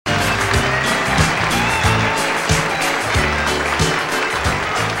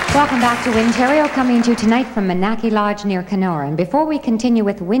Welcome back to Wintario, coming to you tonight from Minaki Lodge near Kenora. And before we continue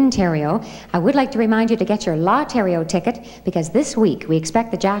with Wintario, I would like to remind you to get your Lotterio ticket, because this week we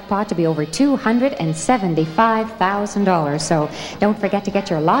expect the jackpot to be over $275,000. So don't forget to get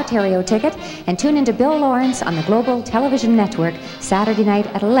your Lotterio ticket and tune into Bill Lawrence on the Global Television Network Saturday night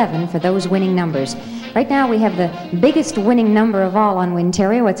at 11 for those winning numbers. Right now we have the biggest winning number of all on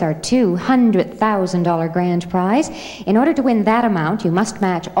Wintario. It's our $200,000 grand prize. In order to win that amount, you must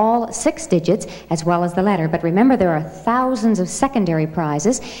match all 6 digits as well as the letter. But remember, there are thousands of secondary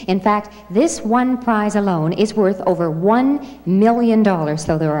prizes. In fact, this one prize alone is worth over $1 million.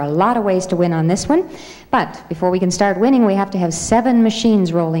 So there are a lot of ways to win on this one. But before we can start winning, we have to have 7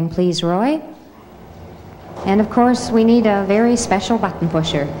 machines rolling, please, Roy. And of course, we need a very special button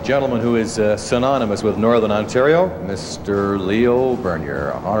pusher. Gentleman who is synonymous with Northern Ontario, Mr. Leo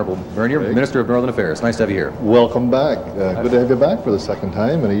Bernier. Honorable Bernier, Minister of Northern Affairs. Nice to have you here. Welcome back. Good to have you back for the second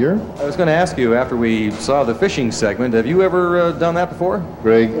time in a year. I was going to ask you, after we saw the fishing segment, have you ever done that before?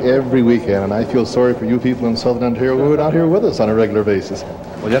 Greg, every weekend, and I feel sorry for you people in Southern Ontario who are not here with us on a regular basis.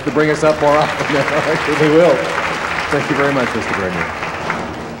 Well, you have to bring us up more often. We will. Thank you very much, Mr. Bernier.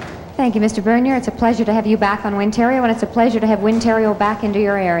 Thank you, Mr. Bernier. It's a pleasure to have you back on Wintario, and it's a pleasure to have Wintario back into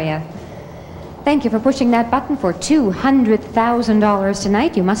your area. Thank you for pushing that button for $200,000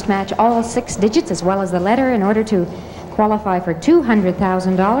 tonight. You must match all 6 digits as well as the letter in order to qualify for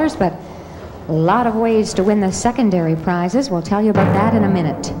 $200,000, but a lot of ways to win the secondary prizes. We'll tell you about that in a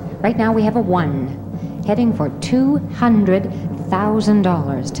minute. Right now we have a 1, heading for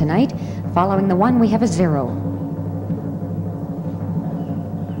 $200,000 tonight. Following the 1, we have a 0.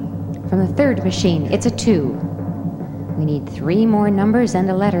 From the third machine, it's a 2. We need 3 more numbers and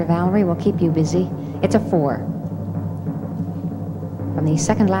a letter, Valerie. We'll keep you busy. It's a 4. From the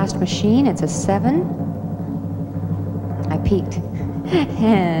second last machine, it's a 7. I peeked.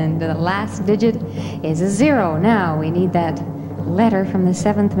 And the last digit is a 0. Now we need that letter from the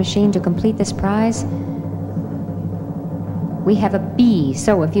 7th machine to complete this prize. We have a B,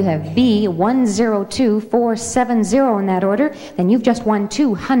 so if you have B, 102470 in that order, then you've just won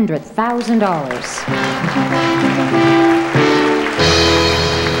 $200,000.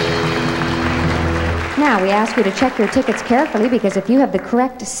 Now, we ask you to check your tickets carefully, because if you have the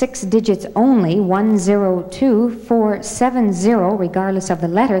correct 6 digits only, 102470, regardless of the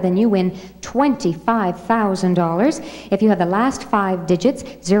letter, then you win $25,000. If you have the last 5 digits,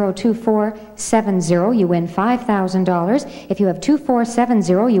 02470, you win $5,000. If you have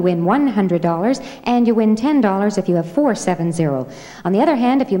 2470, you win $100, and you win $10 if you have 470. On the other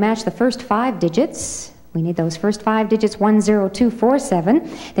hand, if you match the first 5 digits, we need those first 5 digits, 10247,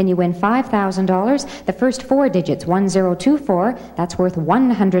 then you win $5,000. The first 4 digits, 1024, that's worth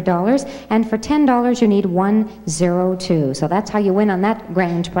 $100, and for $10 you need 102. So that's how you win on that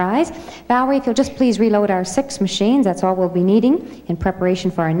grand prize. Valerie, if you'll just please reload our 6 machines, that's all we'll be needing in preparation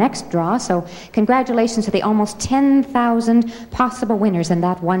for our next draw. So congratulations to the almost 10,000 possible winners in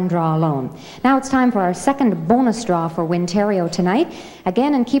that one draw alone. Now it's time for our second bonus draw for Wintario tonight.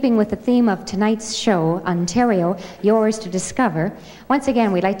 Again, in keeping with the theme of tonight's show, Ontario, yours to discover. Once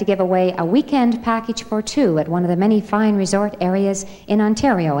again, we'd like to give away a weekend package for 2 at one of the many fine resort areas in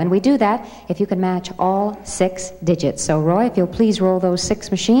Ontario. And we do that if you can match all 6 digits. So, Roy, if you'll please roll those 6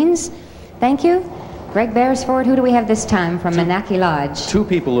 machines. Thank you. Greg Beresford, who do we have this time from Minaki Lodge? 2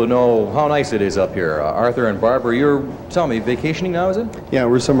 people who know how nice it is up here. Arthur and Barbara, you're, tell me, vacationing now, is it? Yeah,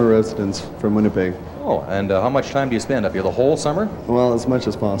 we're summer residents from Winnipeg. Oh, and how much time do you spend up here? The whole summer? Well, as much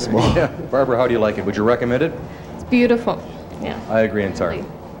as possible. Yeah. Barbara, how do you like it? Would you recommend it? It's beautiful. Yeah. I agree entirely.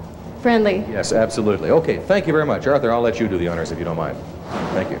 Friendly. Yes, absolutely. Okay, thank you very much. Arthur, I'll let you do the honors if you don't mind.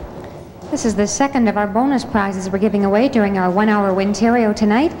 Thank you. This is the second of our bonus prizes we're giving away during our 1-hour Wintario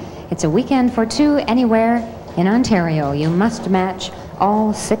tonight. It's a weekend for 2 anywhere in Ontario. You must match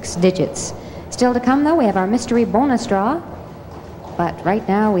all 6 digits. Still to come, though, we have our mystery bonus draw. But right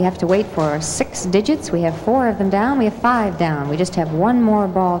now we have to wait for 6 digits. We have 4 of them down. We have 5 down. We just have 1 more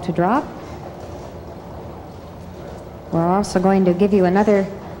ball to drop. We're also going to give you another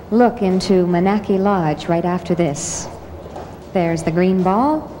look into Minaki Lodge right after this. There's the green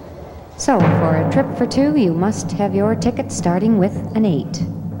ball. So for a trip for 2, you must have your ticket starting with an 8.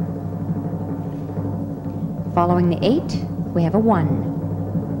 Following the 8, we have a 1.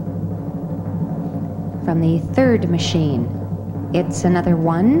 From the third machine, it's another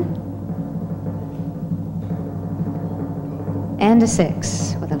 1 and a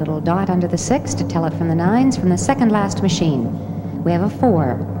 6 with a little dot under the 6 to tell it from the 9s. From the second last machine, we have a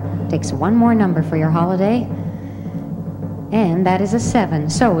 4. Takes 1 more number for your holiday. And that is a 7.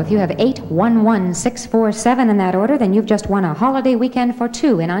 So if you have 8, 1, 1, 6, 4, 7 in that order, then you've just won a holiday weekend for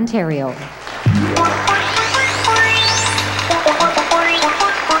 2 in Ontario.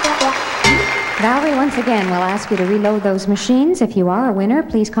 Valerie, once again, we'll ask you to reload those machines. If you are a winner,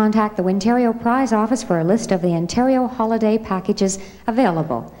 please contact the Wintario Prize Office for a list of the Ontario holiday packages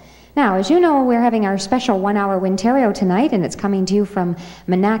available. Now, as you know, we're having our special 1-hour Wintario tonight, and it's coming to you from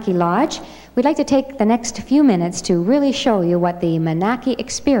Minaki Lodge. We'd like to take the next few minutes to really show you what the Minaki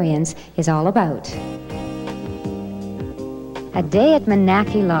experience is all about. A day at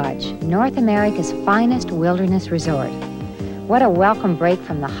Minaki Lodge, North America's finest wilderness resort. What a welcome break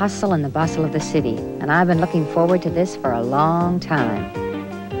from the hustle and the bustle of the city, and I've been looking forward to this for a long time.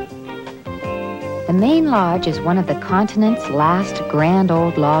 The main lodge is one of the continent's last grand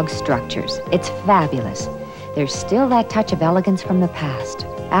old log structures. It's fabulous. There's still that touch of elegance from the past.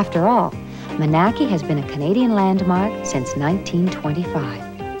 After all, Minaki has been a Canadian landmark since 1925.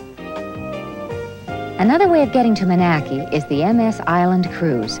 Another way of getting to Minaki is the MS Island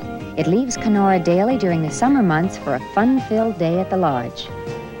Cruise. It leaves Kenora daily during the summer months for a fun-filled day at the lodge.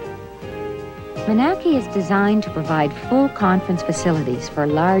 Minaki is designed to provide full conference facilities for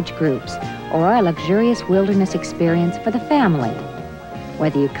large groups or a luxurious wilderness experience for the family.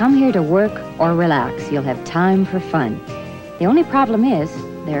 Whether you come here to work or relax, you'll have time for fun. The only problem is,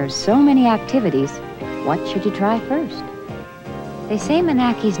 there are so many activities. What should you try first? They say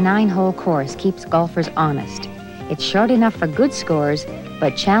Minaki's 9-hole course keeps golfers honest. It's short enough for good scores,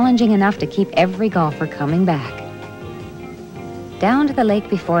 but challenging enough to keep every golfer coming back. Down to the lake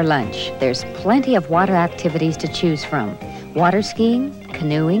before lunch, there's plenty of water activities to choose from. Water skiing,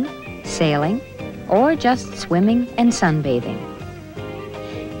 canoeing, sailing, or just swimming and sunbathing.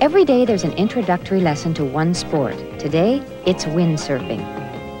 Every day there's an introductory lesson to one sport. Today, it's windsurfing.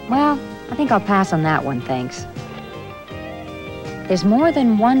 Well, I think I'll pass on that one, thanks. There's more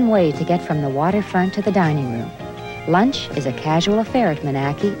than one way to get from the waterfront to the dining room. Lunch is a casual affair at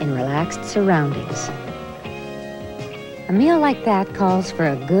Minaki in relaxed surroundings. A meal like that calls for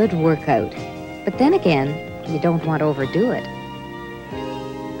a good workout. But then again, you don't want to overdo it.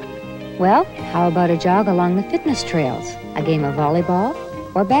 Well, how about a jog along the fitness trails, a game of volleyball,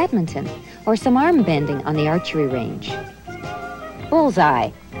 or badminton, or some arm bending on the archery range?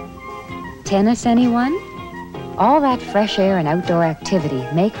 Bullseye. Tennis, anyone? All that fresh air and outdoor activity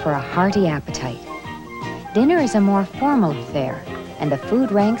make for a hearty appetite. Dinner is a more formal affair, and the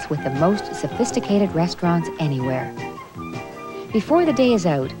food ranks with the most sophisticated restaurants anywhere. Before the day is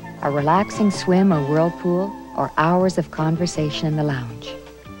out, a relaxing swim or whirlpool, or hours of conversation in the lounge.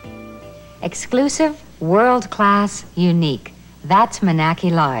 Exclusive, world-class, unique. That's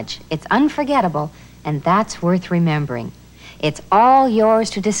Minaki Lodge. It's unforgettable, and that's worth remembering. It's all yours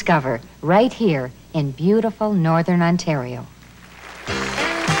to discover right here in beautiful Northern Ontario.